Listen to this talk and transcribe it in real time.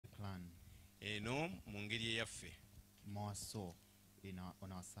eno mu ngeri eyaffe. More so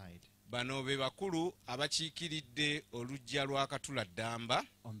on our side. Bano be bakulu abakiikiridde oluggya lwa Katula Ddamba.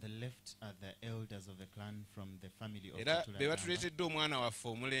 On the left are the elders of the clan from the family of Era Katula be Ddamba. batuleetedde omwana waffe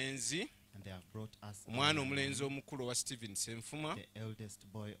omulenzi, And they have brought us omwana omulenzi omukulu wa Stephen Senfuma, the eldest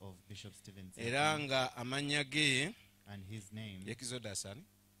boy of Bishop Stephen era Senfuma, nga amannya ge and his name Exodus ani?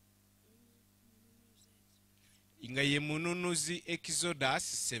 Nga ye Mununuzi Exodus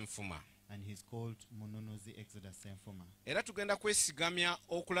Senfuma. and he's called Mununuzi Exodus Senfuma. Era tugenda kwesigamya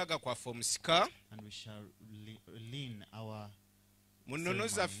okulaga kwaffe omusika And we shall lean our mu nnono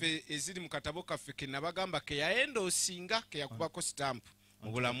zaffe eziri mu katabo kaffe ke nabagamba ke yayendoosinga ke yakubako sitampu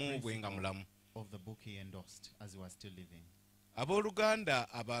mu bulamu bwe nga mulamu. of the book he endorsed as he was still living. Abooluganda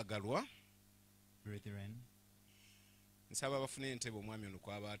abaagalwa, Brethren, nsaba bafune entebe omwami ono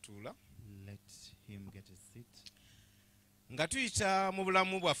kwaba atuula. let him get a seat. Nga tuyita mu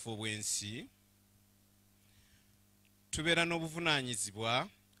bulamu bwaffe obw'ensi, tubeera n'obuvunaanyizibwa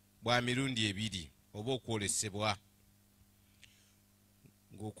bwa mirundi ebiri oba okwolesebwa.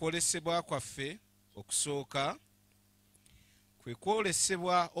 Ng'okwolesebwa kwaffe okusooka kwe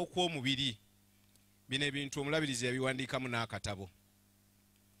kwolesebwa okw'omubiri. Bino ebintu omulabirizi yabiwandiikamu n'akatabo.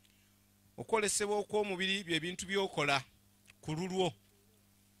 Okwolesebwa okw'omubiri bye bintu by'okola ku lulwo,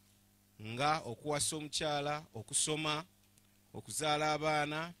 nga okuwasa omukyala, okusoma, okuzaala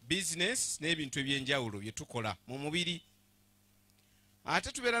abaana, bizinesi n'ebintu eby'enjawulo bye tukola mu mubiri.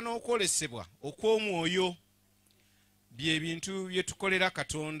 Ate tubeera n'okwolesebwa okw'omwoyo, bye bintu bye tukolera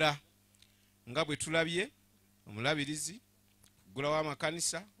Katonda, nga bwe tulabye omulabirizi, okugulawo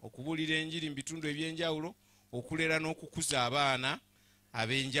amakanisa, okubuulira enjiri mu bitundu eby'enjawulo, okulera n'okukuza abaana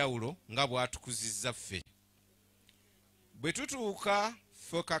ab'enjawulo nga bw'atukuzizza ffe. Bwe tutuuka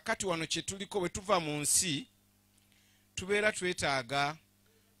ffe kakati wano kye tuliko, bwe tuva mu nsi, tubeera twetaaga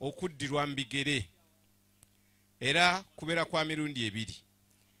okuddirwa mu bigere, era kubeera kwa mirundi ebiri.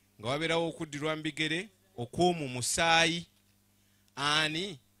 Nga wabeerawo okuddirwa mu bigere okw'omu musaayi.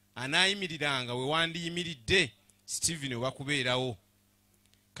 Ani anaayimiriranga we wandiyimiridde Stephen oba kubeerawo.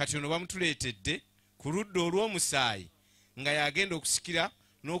 Kati ono bamutuleetedde ku ludda olw'omusaayi, nga yagenda okusikira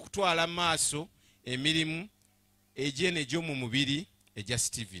n'okutwala mu maaso emirimu egy'enegyo mu mubiri egya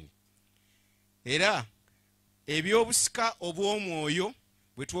Stephen. Era ebyobusika obw'omwoyo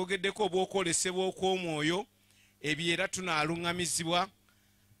bwe twogeddeko obw'okwolesebwa okw'omwoyo, ebyo era tunaalungamizibwa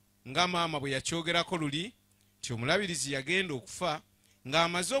nga maama bwe yakyogerako luli nti omulabirizi yagenda okufa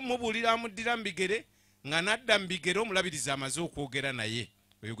ng'amaze omubuulira amuddira mu bigere, nga nadda mu bigere omulabirizi amaze okwogera naye.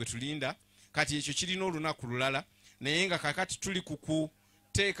 Oyo gwe tulinda. Kati ekyo kirina olunaku lulala, naye nga kakati tuli ku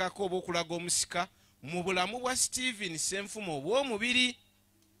kuteekako oba okulaga omusika mu bulamu bwa Stephen Senfuma obw'omubiri.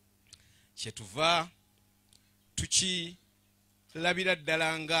 Kyetuva tukirabira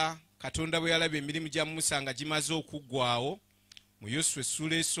ddala nga Katonda bwe yalaba emirimu gya Musa nga gimaze okuggwaawo mu Yoswa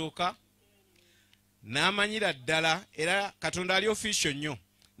essula esooka, n'amanyira ddala, era Katonda ali official nnyo,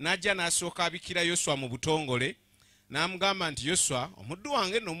 n'ajja n'asooka abikira Yoswa mu butongole, n'amugamba nti Yoswa, omuddu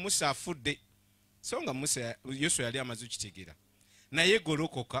wange nno Musa afudde. So nga Yoswa yali amaze okitegeera. Naye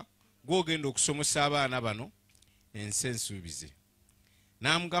golokoka gw'ogenda okusomesa abaana bano ensi ensuubize.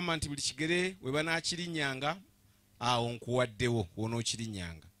 N'amugamba nti buli kigere we banaakirinnyanga, awo nkuwaddewo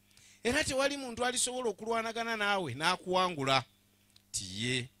w'onookirinnyanga. Era tewali muntu alisobola okulwanagana naawe n'akuwangula.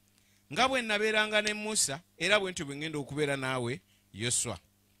 Tiye nga bwe nabeeranga ne Musa, era bwe ntyo bwe ngenda okubeera naawe Yoswa.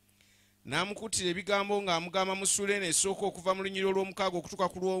 N'amukuttira ebigambo ng'amugamba mu ssula eno esooka okuva mu lunyiriro lw'omukaaga okutuuka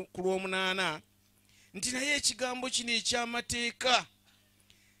ku lw'omunaana, nti naye ekigambo kino eky'amateeka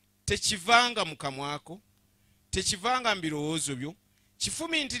tekivanga mu kamwako, tekivanga mu birowoozo byo,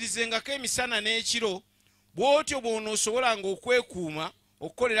 kifumiintirizengako emisana n'ekiro, bw'otyo bw'onoosobolanga okwekuuma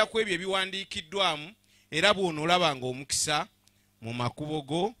okukolera ku ebyo ebiwandiikiddwamu, era bw'onoolabanga omukisa mu makubo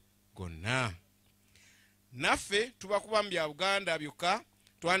go gonna. Naffe tubakuba mu bya Buganda byokka,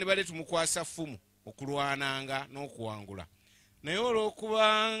 twandibadde tumukwasa ffumu okulwananga n'okuwangula. Naye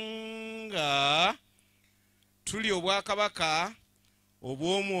olw'okubanga tuli obwakabaka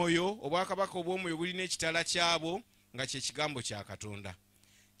obw'omwoyo, obwakabaka obw'omwoyo bulina ekitala kyabwo nga kye kigambo kya Katonda.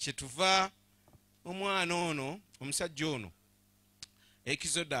 Kyetuva omwana ono, omusajja ono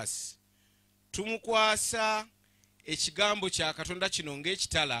Exodus, tumukwasa ekigambo kya Katonda kino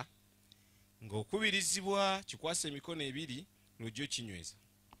ng'ekitala, ng'okubirizibwa kikwasa emikono ebiri lw'ojja okinyweza.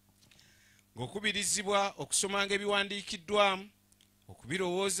 Ng'okubirizibwa okusomanga ebiwandiikiddwamu,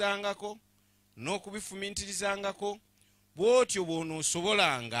 okubirowoozangako n'okubifumiintirizangako, bw'otyo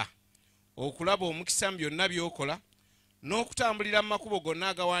bw'onoosobolanga okulaba omukisa mu byonna by'okola, n'okutambulira mu makubo gonna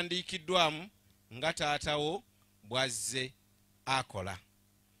agawandiikiddwamu nga taatawo bw'azze akola.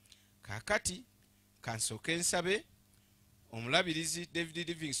 Kakati kansooke nsabe omulabirizi David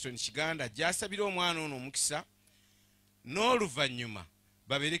Livingstone Kiganda gy'asabira omwana ono omukisa, n'oluvannyuma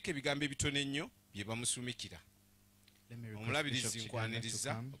babereko ebigambo ebitono ennyo bye bamusumikira. Omulabirizi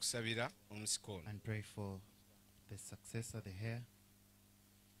nkwaniriza okusabira omusika ono. And pray for the successor, the heir.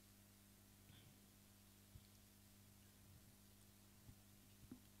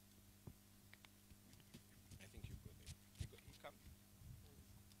 I think you go there. You come.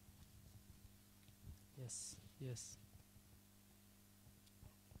 Yes, yes.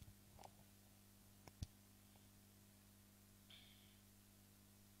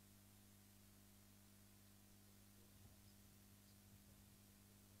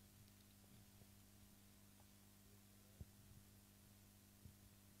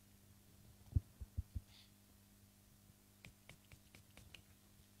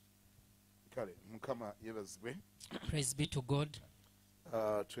 Kale mukama yebazibwe. Praise be to God.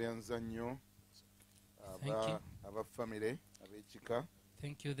 Tweyanza nnyo Thank you. aba family ab'ekika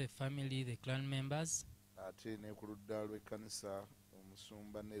Thank you, the family, the clan members, ate ne ku ludda lw'ekkanisa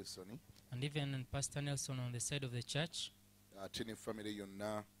omusumba Nelson and even Pastor Nelson on the side of the church, ate ne family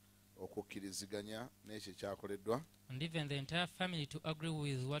yonna okukkiriziganya n'ekyo ekyakoleddwa and even the entire family to agree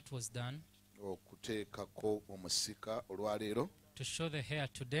with what was done okuteekako omusika olwaleero. to show the hair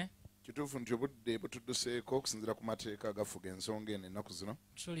today. Kituufu nti obudde butudduseeko okusinziira ku mateeka agafuga ensonga eno ennaku zino,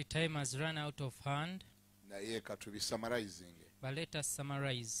 Truly, time has run out of hand, naye katubisamalizinge. but let us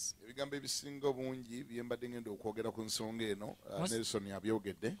summarize. Ebigambo ebisinga obungi bye mbadde ngenda okwogera ku nsonga eno, Most- Nelson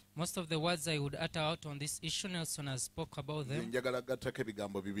abyogedde. Most of the words I would utter out on this issue, Nelson has spoke about Nze them. njagala gattako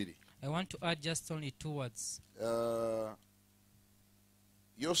ebigambo bibiri. I want to add just only 2 words.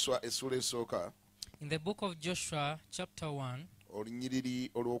 Yoswa essula esooka In the book of Joshua, chapter 1,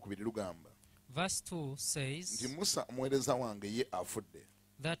 olunyiriri olwokubiri lugamba verse 2 nti says Musa omuweereza wange ye afudde.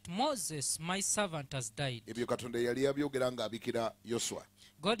 that Moses, my servant, has died. Ebyo Katonda yali yabyogera ng'abikira Yoswa.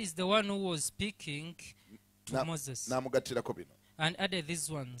 God is the one who was speaking to Na- Moses n'amugattirako bino and added these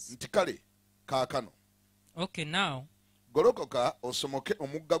ones. nti kale kaakano Okay, now golokoka osomoke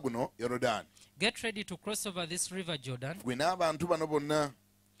omugga guno Yorodaani, get ready to cross over this river Jordan, gwe n'abantu bano bonna,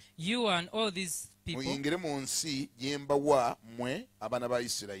 you and all these people, muyingire mu nsi gye mbawa mmwe abaana ba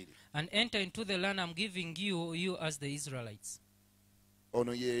Isirayiri. and enter into the land I'm giving you as the Israelites.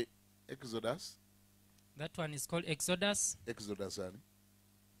 Ono ye Exodus. That one is called Exodus. Exodus ani?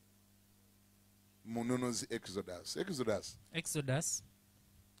 Mununuzi Exodus. Exodus.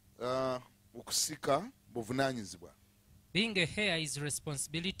 Okusika buvunaanyizibwa. Being a heir is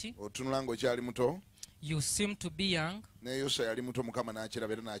responsibility. Otunula ng'okyali muto, You seem to be young. ne Yoswa yali muto, Mukama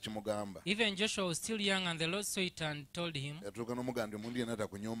n'akiraba era n'akimugamba. Even Joshua was still young, and the Lord saw it and told him, Yatuuka n'omugamba omuntu yenna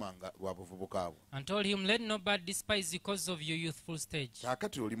takunyoomanga lwa buvubuka bwo. let nobody despise you because of your youthful stage.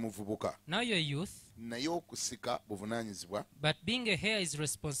 Kaakati oli muvubuka, Now you're youth, naye okusika buvunaanyizibwa. but being a heir is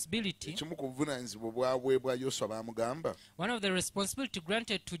responsibility. Ekimu ku buvunaanyizibwa obwaweebwa Yoswa baamugamba One of the responsibility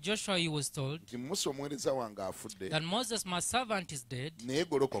granted to Joshua, he was told nti Musa omuweereza wange afudde, that Moses, my servant, is dead, naye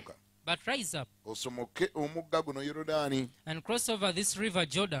golokoka but rise up osomoke omugga guno Yorodaani. and cross over this river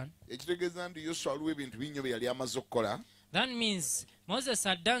Jordan. Ekitegeeza nti Yoswa waliwo ebintu bingi bye yali amaze okukola, That means Moses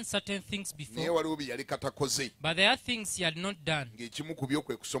had done certain things naye before, waliwo bye yali katakoze, but there are things he had not done. ng'ekimu ku byo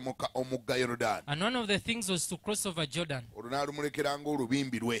kwe kusomoka omugga Yorodaani. And one of the things was to cross over Jordan. Olwo n'alumulekeranga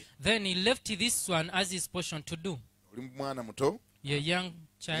olubimbi lwe. Then he left this one as his portion to do. Oli mwana muto, You're a young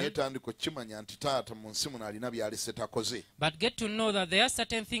naye child, tandika okukimanya nti taata mu nsi muno alina by'alese takoze. but get to know that there are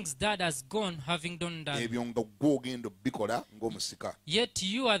certain things dad has gone having done that. Ebyo nga ggwe ogenda obbikola ng'omusika. Yet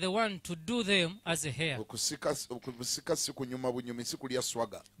you are the one to do them as a heir. Okusika si kunyuma bunyumi, si kulya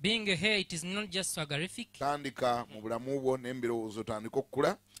swaga. Being a heir, it is not just swaggerific. Tandika mu bulamu bwo n'embirowoozo tandika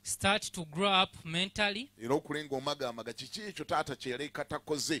okukula, Start to grow up mentally. era okule ng'omagamaga kiki ekyo taata kye yaleka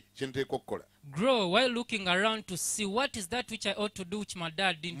takoze kye nteeka okukola. Grow while looking around to see what is that which I ought to do which my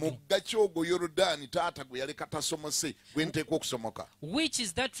dad didn't do. Mugga ki ogwo Yorodaani taata gwe yaleka tasomose gwe nteeka okusomoka? Which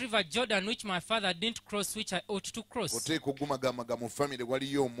is that river Jordan which my father didn't cross which I ought to cross. Oteeka ogumagamaga mu famire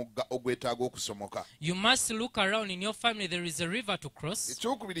waliyo omugga ogwetaaga okusomoka. You must look around in your family, there is a river to cross.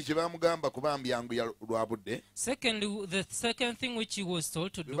 Ekyokubiri kye baamugamba kuba mbyangu ya lwa budde, Secondly, the second thing which he was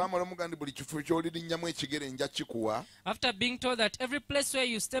told to bwe do, baamala omugamba nti buli kifo ky'olirinnyamu ekigere nja kikuwa, after being told that every place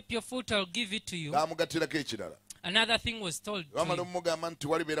where you step your foot I'll give it to you, baamugattirako ekirala. another thing was told to Baamala him. omugamba nti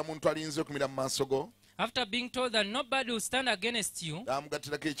walibeera muntu alinze okumira mu maaso go, After being told that nobody will stand against you,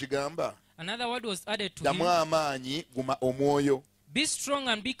 baamugattirako ekigamba another word was added to ddamu him. amaanyi, guma omwoyo, Be strong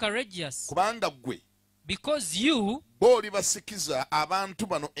and be courageous, kubanga ggwe because you booli basikiza abantu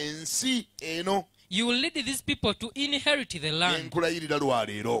bano ensi eno. You will lead these people to inherit the land, enkulayirira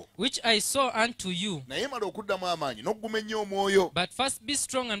lwaleero which I saw unto you. naye mala okuddamu amaanyi n'oggumenya omwoyo But first be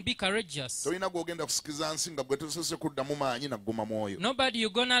strong and be courageous. tolina gw'ogenda kusikiza nsi nga gwe tosose kuddamu maanyi nagguma mwoyo Nobody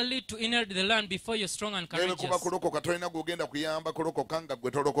you're gonna lead to inherit the land before you're strong and naye bwe kuba courageous. kulokoka tolina gw'ogenda kuyamba kulokoka nga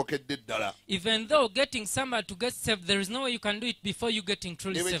gwe tolokokedde ddala Even though getting somebody to get saved, there is no way you can do it before you getting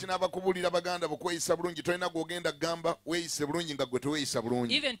truly ne bwe saved. kinaaba kubuulira baganda bukweyisa bulungi tolina gw'ogenda kugamba weeyise bulungi nga gwe teweeyisa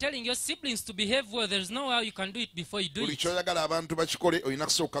bulungi Even telling your siblings to behave well, there is no way you can do it before you do buli it. kyoyagala abantu bakikole olina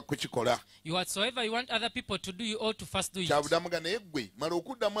kusooka kukikola Whatsoever you want other people to do, you ought to first do it. kyabudamuga naye gwe mala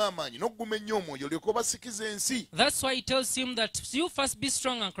okuddamu amaanyi n'oggumenya omwoyo olyoke obasikiza ensi That's why he tells him that you first be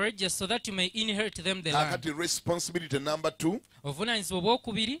strong and courageous so that you may inherit them the land. akati responsibility number 2 Obuvunaanyizibwa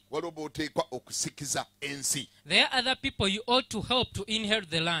obwokubiri, waliwo bw'oteekwa okusikiza ensi there are other people you ought to help to inherit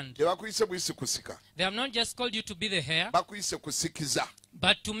the land. tebakuyise buyisi kusika They have not just called you to be the heir, bakuyise kusikiza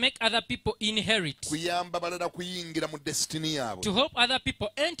but to make other people inherit. kuyamba balala kuyingira mu destiny yaabwe To help other people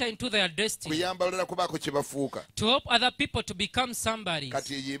enter into their destiny. kuyamba balala kubaako kye bafuuka To help other people to become somebody.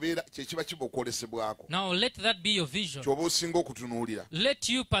 kati eyo ebeera kyekiba kiba okwolesebwako Now let that be your vision. kyoba osinga okutunuulira Let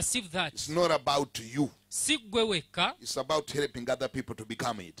you perceive that. it's not about you Si gwe wekka, it's about helping other people to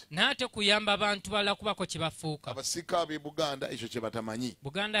become it n'ate kuyamba abantu balala kubako kye bafuuka. abasika ab'e buganda ekyo kye batamanyi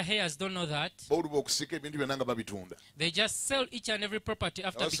Buganda heirs don't know that. booluba okusika ebintu byonna nga babitunda They just sell each and every property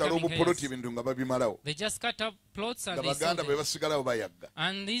after basala becoming obupoloti heirs. ebintu nga babimalawo They just cut up plots nga and they sell baganda be them. basigalawo bayagga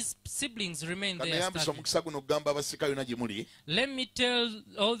And these siblings remain there. kanayambisa starving. omukisa guno okugamba abasika yonna gye muli Let me tell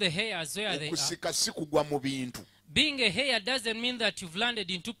all the heirs where they are. okusika si kugwa mu bintu Being a heir doesn't mean that you've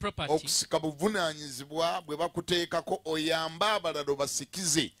landed into property. okusika buvunaanyizibwa bwe bakuteekako oyambe abalala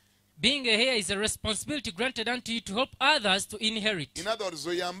obasikize Being a heir is a responsibility granted unto you to help others to inherit. in other words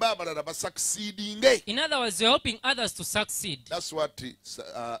oyambe abalala basucceedinge In other words, you're helping others to succeed. that's what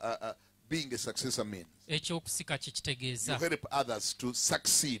being a successor means Ekyokusika kye you kitegeeza. help others to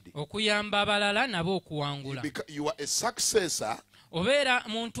succeed Okuyamba abalala nabo okuwangula. you are a successor Obeera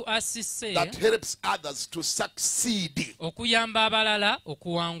muntu asise that helps others to succeed okuyamba abalala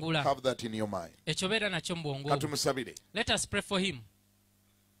okuwangula. have that in your mind Ekyo beera nakyo mu bwongo bwo. katumusabire Let us pray for him.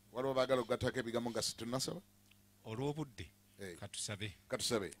 waliwo baagala okugattako ebigambo nga situnasaba olw'obudde Hey. katusabe.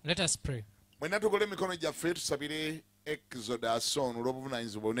 katusabe Let us pray. mwenna tugole emikono gyaffe tusabire exodus ono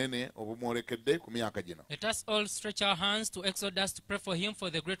olw'obuvunaanyizibwa bunene obumwolekedde ku myaka gino Let us all stretch our hands to Exodus to pray for him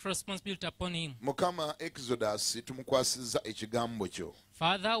for the great responsibility upon him. mukama exodus tumukwasizza ekigambo kyo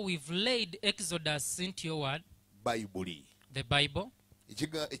Father, we've laid Exodus into your word, bayibuli the Bible.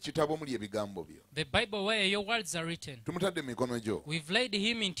 ekitabo omuli ebigambo byo The Bible where your words are written. tumutadde mu mikono gyo We've laid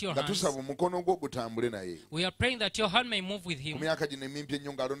him into your nga hands. tusaba omukono gwo gutambule naye We are praying that your hand may move with ku him. myaka gino emimpi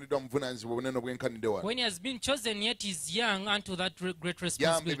ennyo ng'alondeddwa mu buvunaanyizibwa obunene obwenkanidde wano When he has been chosen yet is young unto that great yamba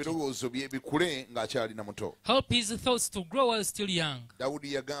responsibility. ebirowoozo bye bikule ng'akyalina muto Help his thoughts to grow while still young.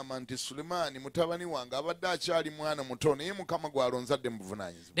 dawudi yagamba nti sulemaani mutabani wange abadde akyali mwana muto naye mukama gw'alonzadde mu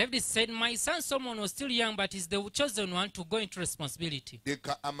buvunaanyizibwa David said, my son Solomon was still young, but is the chosen one to go into responsibility.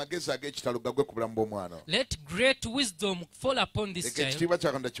 leka amagezi ag'ekitalo gagwe ku bulamu bw'omwana ono. Let great wisdom fall upon this leka child. ekitiibwa kya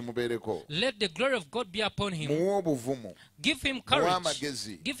katonda kimubeereko Let the glory of God be upon him. muwe obuvumu Give him muwe courage.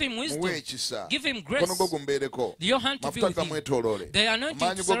 amagezi Give him muwe wisdom. ekisa Give him grace. mukono gwo gumubeereko Your hand to be mafuta with him. gamwetooloole The anointing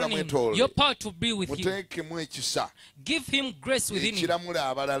amaanyi to go surround him. gamwetooloole Your power to be with him. muteekemu ekisa Give him grace within him, ekiramula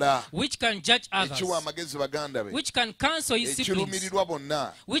abalala which can judge others, ekiwa amagezi baganda be which can counsel his siblings, ekirumirirwa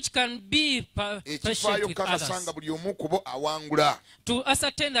bonna which can be patient ekifaayo with kakasa others, nga buli omu ku bo awangula to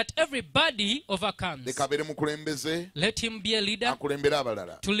ascertain that everybody overcomes. leka abeere mukulembeze Let him be a leader akulembere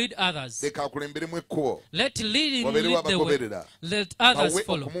abalala to lead others. leka akulemberemu ekkubo Let lead him wabeerewo lead the way. abagoberera Let others bawe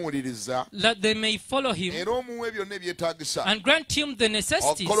follow. okumuwuliriza That they may follow him era omuwe byonna ebyetaagisa and grant him the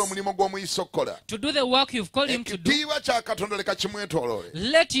necessities okukola omulimu gw'omuyisa okukola to do the work you've called him to do. ekitiibwa kya katonda leka kimwetooloole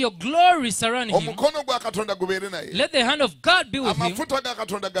Let your glory surround him. omukono gwa katonda gubeere naye Let the hand of God be with him. amafuta ga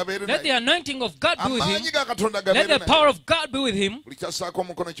katonda gabeere Let the naye anointing of God be with him. amaanyi ga katonda Let gabeere the naye power of God be with him. buli kyasaako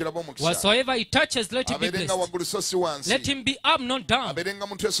omukono kirabe omukisa Whatsoever he touches, let him be abeerenga blessed. waggulu so si wansi Let him be up, not down. abeerenga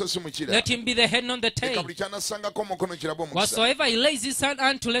mutwe so si mukira Let him be the head, not the leka tail. buli kyanassangako omukono kirabe omukisa Whatsoever he lays his hand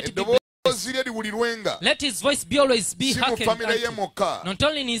unto, let it be blessed. eddoboozi lye liwulirwenga Let his voice be always be si mu hearkened famire ye unto. mwokka Not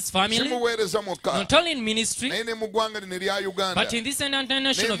only in his si family, muweereza mwokka not only in ministry, naye ne mu ggwanga lino erya uganda but in this entire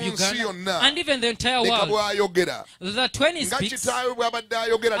nation of Ne mu nsi Uganda yonna. and even the entire leka world. bw'ayogera That when he nga speaks, kitaawe bw'abadde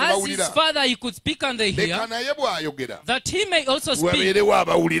ayogera ne as his bawulira father he could speak and they leka hear, naye bw'ayogera that he may also speak. wabeerewo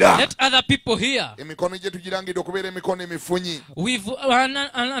abawulira Let other people hear. emikono gye tugirangidde okubeera emikono emifunyi We've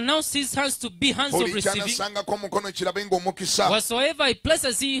announced his hands to be hands of buli receiving. kyanasangako omukono kirabe ng'omukisa Whatsoever he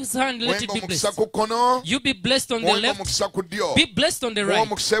places his hand, let let it muwenga be omukisa blessed. ku kkono, You be blessed on the muwenga left, omukisa ku ddyo, be blessed on the muwe right,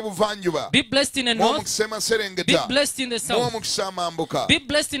 omukisa ebuvanjuba, be blessed in the muwe north, omukisa be emaserengeta, blessed in the muwe south, omukisa amambuka, be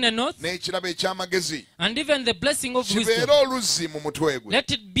blessed in the north, n'ekirabo eky'amagezi and even the blessing of kibeere wisdom. oluzzi mu mutwe gwe,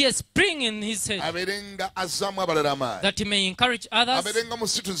 Let it be a spring in his head, abeerenga azzaamu abalala amaanyi, that he may encourage others, abeerenga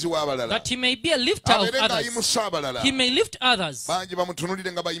musituzi w'abalala, that he may be a lifter of abeerenga others. ayimusa abalala. He may lift others. Bangi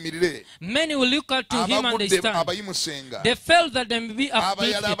bamutunuulire nga bayimirire, Many will look up to him and they abagudde stand. abayimusenga, They felt that they may be abayala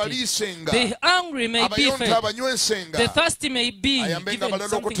afflicted. abaliisenga, The hungry may be abayonta fed. abanywesenga, The thirsty may be ayambenga given abalala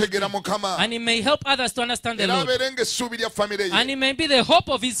something to okutegeera drink. Mukama, And he may help others to understand the era Lord. abeerenga essuubi lya famire And ye, he may be the hope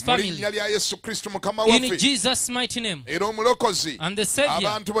of his mu family. linnya lya Yesu Kristo Mukama In waffe Jesus' mighty name. era omulokozi. And the Savior.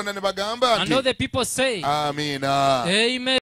 Abantu bonna ne bagamba And all nti the people say, amiina. Amen.